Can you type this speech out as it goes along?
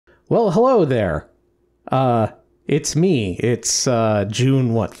Well, hello there. It's me. It's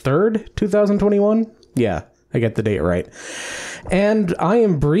June, 3rd, 2021? Yeah, I get the date right. And I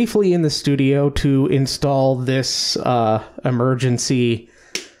am briefly in the studio to install this emergency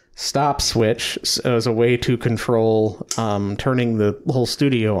stop switch as a way to control turning the whole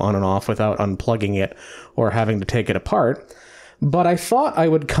studio on and off without unplugging it or having to take it apart. But I thought I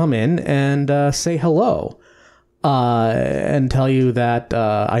would come in and say hello. And tell you that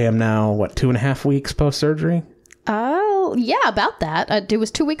I am now, 2.5 weeks post-surgery? Oh, yeah, about that. It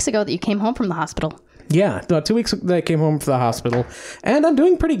was 2 weeks ago that you came home from the hospital. Yeah, 2 weeks that I came home from the hospital, and I'm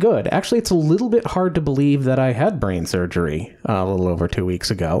doing pretty good. Actually, it's a little bit hard to believe that I had brain surgery a little over 2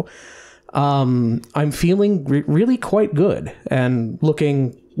 weeks ago. I'm feeling really quite good and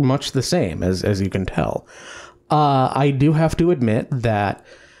looking much the same, as you can tell. I do have to admit that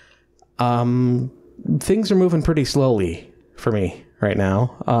things are moving pretty slowly for me right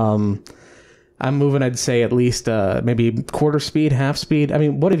now. I'm moving, I'd say, at least maybe quarter speed, half speed. I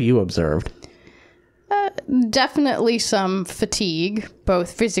mean, what have you observed? Definitely some fatigue,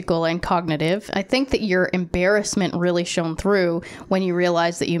 both physical and cognitive. I think that your embarrassment really shone through when you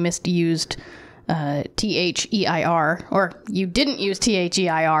realized that you misused THEIR, or you didn't use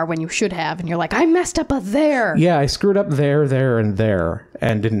THEIR when you should have, and you're like, I messed up a there. Yeah, I screwed up there, and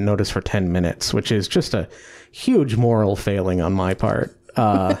didn't notice for 10 minutes, which is just a huge moral failing on my part,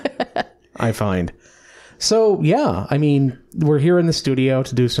 I find. So, yeah, I mean, we're here in the studio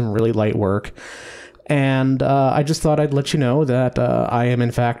to do some really light work, and I just thought I'd let you know that I am,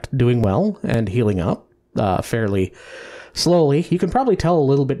 in fact, doing well and healing up fairly slowly. You can probably tell a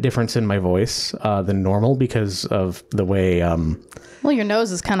little bit difference in my voice than normal because of the way... well, your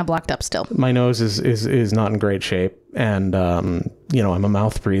nose is kind of blocked up still. My nose is not in great shape, and, I'm a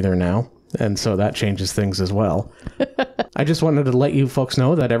mouth breather now, and so that changes things as well. I just wanted to let you folks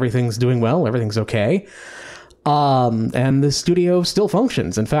know that everything's doing well, everything's okay. And the studio still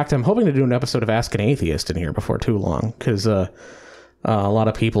functions. In fact, I'm hoping to do an episode of Ask an Atheist in here before too long, because a lot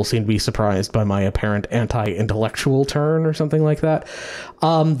of people seem to be surprised by my apparent anti-intellectual turn or something like that.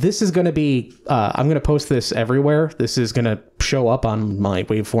 This is going to be, I'm going to post this everywhere. This is going to show up on my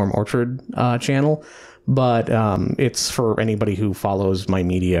Waveform Orchard channel, but it's for anybody who follows my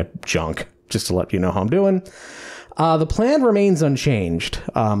media junk, just to let you know how I'm doing. The plan remains unchanged.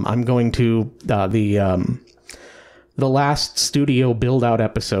 I'm going to, the last studio build-out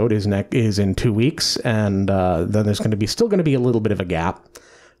episode is in 2 weeks, and then there's still going to be a little bit of a gap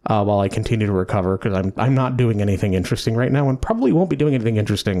while I continue to recover, because I'm not doing anything interesting right now, and probably won't be doing anything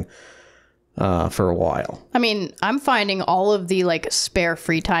interesting for a while. I mean, I'm finding all of the spare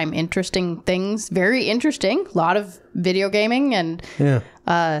free time interesting things very interesting. A lot of video gaming and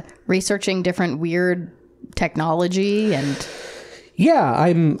researching different weird technology and... Yeah,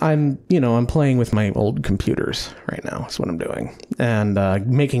 I'm playing with my old computers right now. That's what I'm doing. And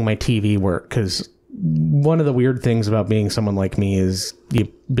making my TV work, because one of the weird things about being someone like me is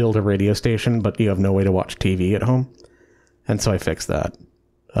you build a radio station, but you have no way to watch TV at home. And so I fixed that.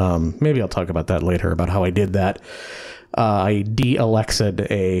 Maybe I'll talk about that later, about how I did that. I de-Alexa'd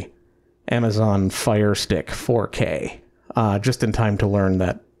a Amazon Fire Stick 4K just in time to learn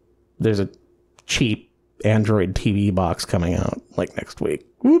that there's a cheap Android TV box coming out next week.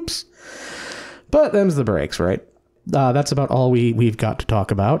 Whoops. But them's the breaks, right? That's about all we've got to talk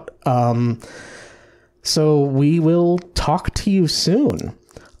about. So we will talk to you soon,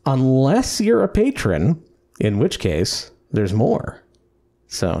 unless you're a patron, in which case there's more.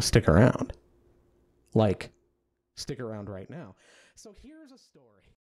 So stick around. Stick around right now. So here's a story.